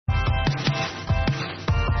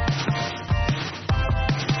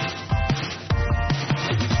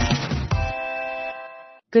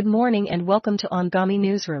Good morning and welcome to Angami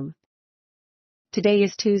Newsroom. Today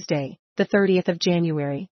is Tuesday, the 30th of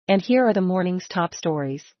January, and here are the morning's top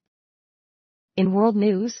stories. In world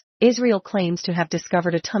news, Israel claims to have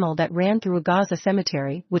discovered a tunnel that ran through a Gaza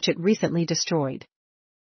cemetery which it recently destroyed.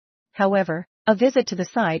 However, a visit to the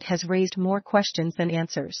site has raised more questions than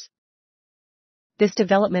answers. This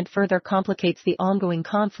development further complicates the ongoing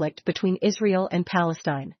conflict between Israel and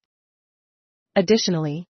Palestine.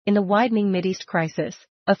 Additionally, in the widening Mideast crisis,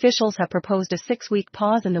 officials have proposed a 6-week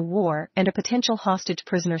pause in the war and a potential hostage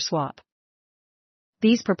prisoner swap.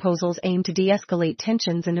 These proposals aim to de-escalate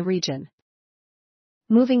tensions in the region.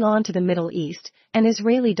 Moving on to the Middle East, an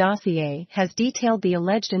Israeli dossier has detailed the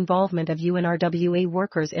alleged involvement of UNRWA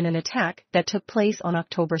workers in an attack that took place on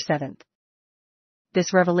October 7.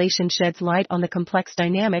 This revelation sheds light on the complex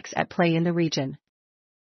dynamics at play in the region.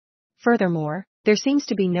 Furthermore, there seems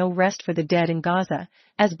to be no rest for the dead in Gaza,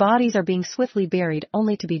 as bodies are being swiftly buried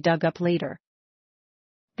only to be dug up later.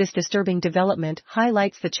 This disturbing development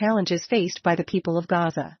highlights the challenges faced by the people of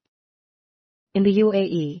Gaza. In the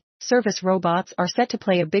UAE, service robots are set to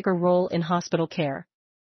play a bigger role in hospital care.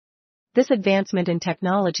 This advancement in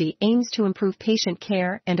technology aims to improve patient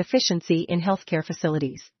care and efficiency in healthcare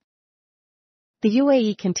facilities. The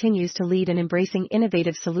UAE continues to lead in embracing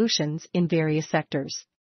innovative solutions in various sectors.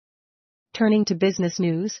 Turning to business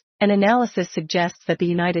news, an analysis suggests that the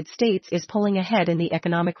United States is pulling ahead in the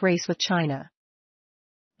economic race with China.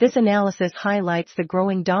 This analysis highlights the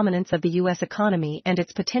growing dominance of the U.S. economy and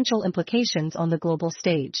its potential implications on the global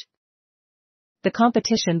stage. The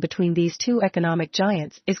competition between these two economic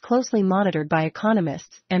giants is closely monitored by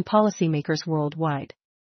economists and policymakers worldwide.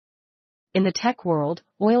 In the tech world,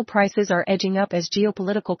 oil prices are edging up as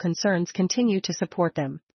geopolitical concerns continue to support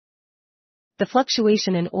them. The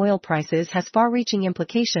fluctuation in oil prices has far-reaching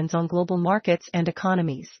implications on global markets and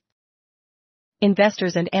economies.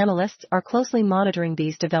 Investors and analysts are closely monitoring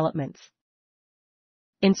these developments.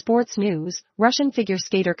 In sports news, Russian figure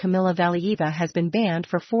skater Kamila Valieva has been banned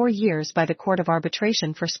for 4 years by the Court of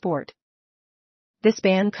Arbitration for Sport. This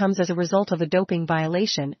ban comes as a result of a doping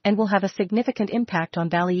violation and will have a significant impact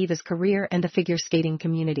on Valieva's career and the figure skating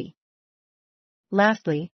community.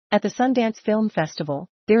 Lastly, at the Sundance Film Festival,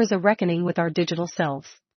 there is a reckoning with our digital selves.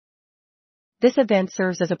 This event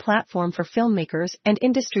serves as a platform for filmmakers and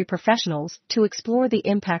industry professionals to explore the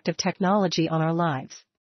impact of technology on our lives.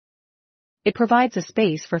 It provides a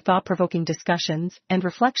space for thought-provoking discussions and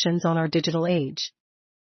reflections on our digital age.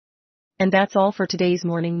 And that's all for today's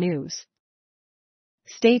morning news.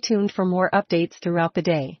 Stay tuned for more updates throughout the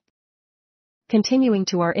day. Continuing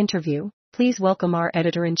to our interview, please welcome our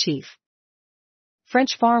editor-in-chief.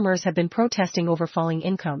 French farmers have been protesting over falling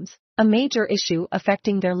incomes, a major issue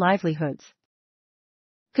affecting their livelihoods.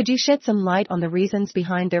 Could you shed some light on the reasons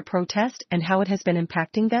behind their protest and how it has been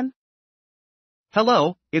impacting them?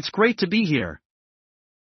 Hello, it's great to be here.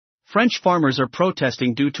 French farmers are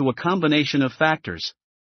protesting due to a combination of factors.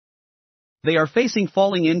 They are facing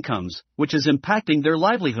falling incomes, which is impacting their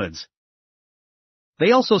livelihoods.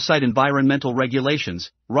 They also cite environmental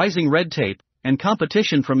regulations, rising red tape, and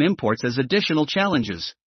competition from imports as additional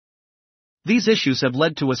challenges. These issues have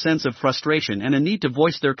led to a sense of frustration and a need to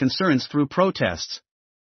voice their concerns through protests.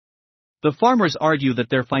 The farmers argue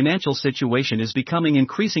that their financial situation is becoming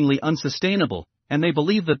increasingly unsustainable, and they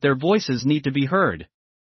believe that their voices need to be heard.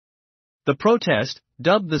 The protest,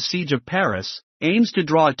 dubbed the Siege of Paris, aims to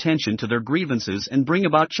draw attention to their grievances and bring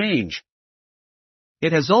about change.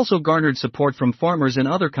 It has also garnered support from farmers in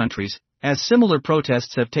other countries, as similar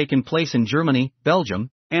protests have taken place in Germany,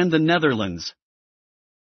 Belgium, and the Netherlands.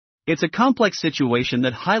 It's a complex situation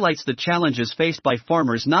that highlights the challenges faced by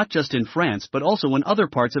farmers not just in France but also in other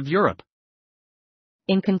parts of Europe.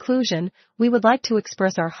 In conclusion, we would like to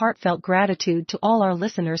express our heartfelt gratitude to all our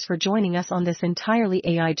listeners for joining us on this entirely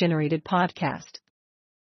AI-generated podcast.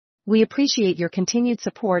 We appreciate your continued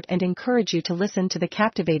support and encourage you to listen to the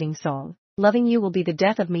captivating song, Loving You Will Be the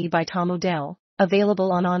Death of Me by Tom Odell,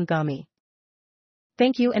 available on Angami.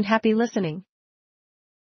 Thank you and happy listening.